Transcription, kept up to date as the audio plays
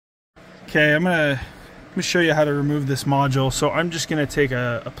Okay, let me show you how to remove this module. So I'm just gonna take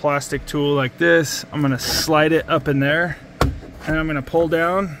a plastic tool like this. I'm gonna slide it up in there, and I'm gonna pull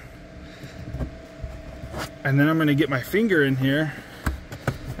down, and then I'm gonna get my finger in here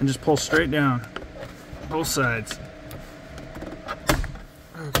and just pull straight down, both sides.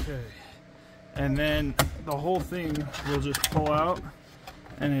 Okay, and then the whole thing will just pull out,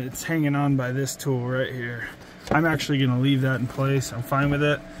 and it's hanging on by this tool right here. I'm actually gonna leave that in place. I'm fine with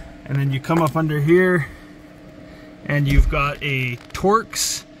it. And then you come up under here, and you've got a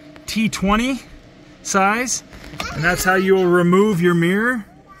Torx T20 size, and that's how you will remove your mirror,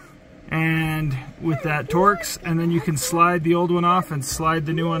 and with that Torx, and then you can slide the old one off and slide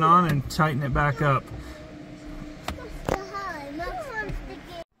the new one on and tighten it back up.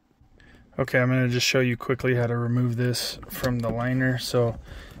 Okay, I'm going to just show you quickly how to remove this from the liner. So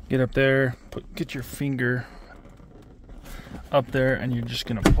get up there, get your finger up there, and you're just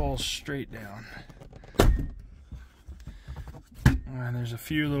going to pull straight down. And there's a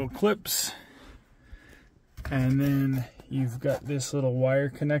few little clips, and then you've got this little wire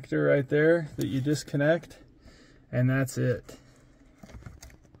connector right there that you disconnect, and that's it.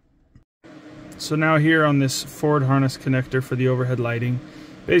 So now here on this forward harness connector for the overhead lighting,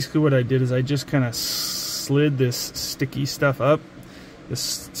 basically what I did is I just kind of slid this sticky stuff up,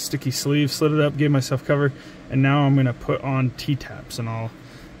 this sticky sleeve, slid it up, gave myself cover, and now I'm going to put on T-taps, and I'll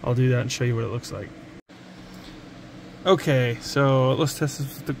do that and show you what it looks like. Okay, so let's test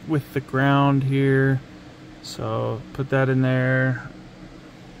this with the ground here. So put that in there,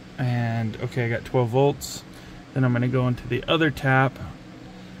 and okay, I got 12 volts. Then I'm going to go into the other tap,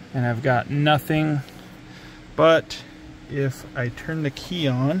 and I've got nothing. But if I turn the key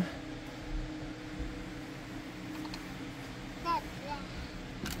on, here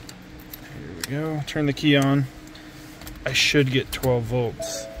we go, turn the key on, I should get 12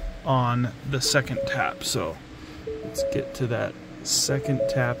 volts on the second tap. So let's get to that second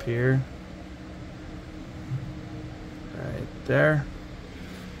tap here. Right there.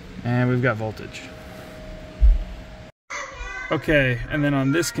 And we've got voltage. Okay, and then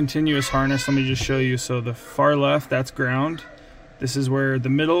on this continuous harness, let me just show you. So the far left, that's ground. This is where the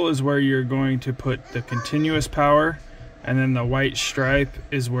middle is where you're going to put the continuous power, and then the white stripe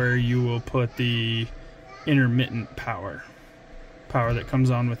is where you will put the intermittent power that comes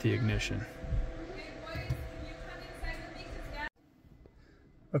on with the ignition.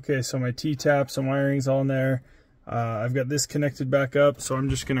 Okay, so my T-taps and wiring's all in there. I've got this connected back up, so I'm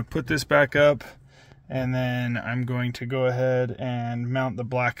just gonna put this back up, and then I'm going to go ahead and mount the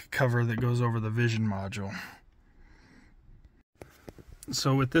black cover that goes over the vision module.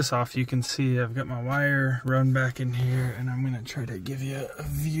 So with this off, you can see I've got my wire run back in here, and I'm gonna try to give you a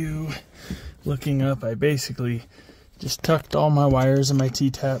view. Looking up, I basically just tucked all my wires and my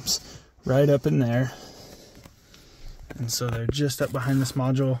T-taps right up in there. And so they're just up behind this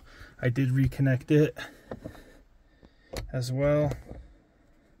module. I did reconnect it as well.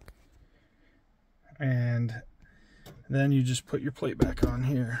 And then you just put your plate back on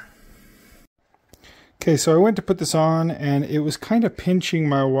here. Okay, so I went to put this on, and it was kind of pinching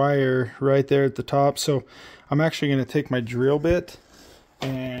my wire right there at the top. So I'm actually going to take my drill bit,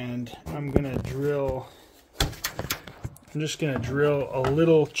 and I'm just going to drill a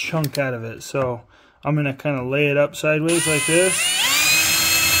little chunk out of it. So I'm going to kind of lay it up sideways like this.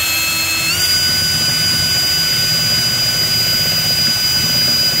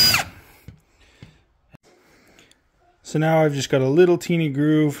 So now I've just got a little teeny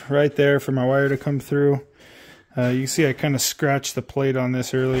groove right there for my wire to come through. You can see I kind of scratched the plate on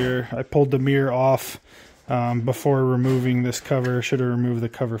this earlier. I pulled the mirror off before removing this cover. Should have removed the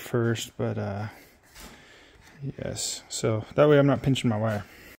cover first, but yes. So that way I'm not pinching my wire.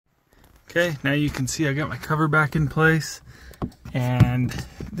 Okay, now you can see I got my cover back in place, and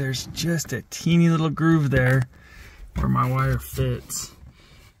there's just a teeny little groove there where my wire fits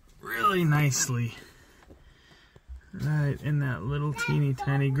really nicely. Right in that little teeny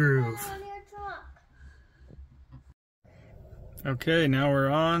tiny groove. Okay, now we're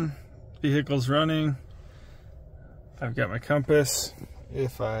on. Vehicle's running. I've got my compass.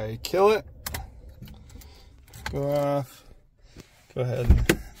 If I kill it, go off, go ahead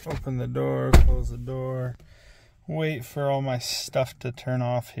and open the door, close the door, wait for all my stuff to turn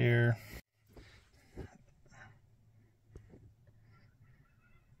off here.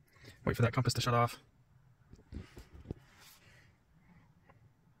 Wait for that compass to shut off.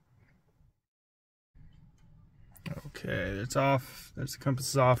 Okay, it's off. There's the compass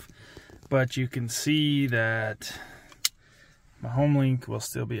is off, but you can see that my Homelink will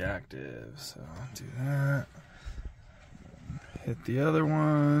still be active. So I'll do that. Hit the other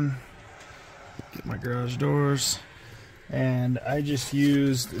one. Get my garage doors. And I just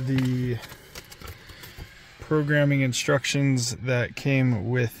used the programming instructions that came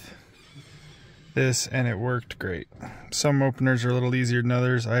with this, and it worked great. Some openers are a little easier than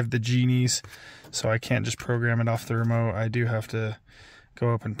others. I have the Genies, so I can't just program it off the remote. I do have to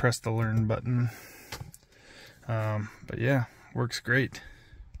go up and press the learn button. But yeah, works great.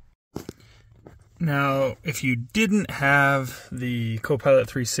 Now, if you didn't have the co-piloy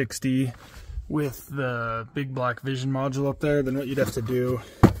 360 with the big black vision module up there, then what you'd have to do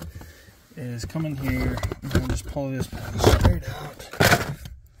is come in here and just pull this straight out.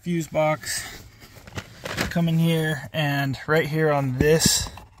 Fuse box. Come in here, and right here on this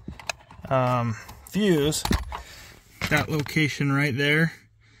fuse, that location right there,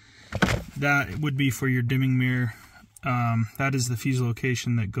 that would be for your dimming mirror. That is the fuse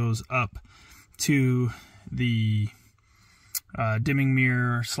location that goes up to the dimming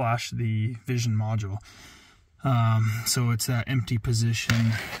mirror / the vision module. So it's that empty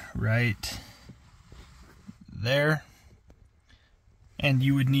position right there. And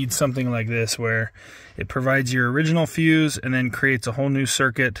you would need something like this where it provides your original fuse and then creates a whole new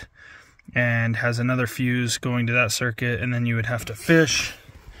circuit and has another fuse going to that circuit, and then you would have to fish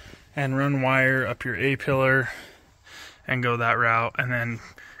and run wire up your A-pillar and go that route, and then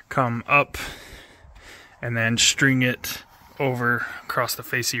come up and then string it over across the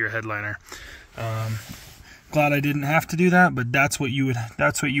face of your headliner. Glad I didn't have to do that, but that's what you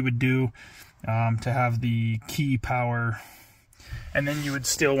would do to have the key power. And then you would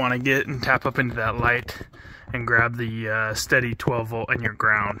still want to get and tap up into that light and grab the steady 12 volt and your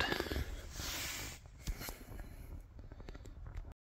ground.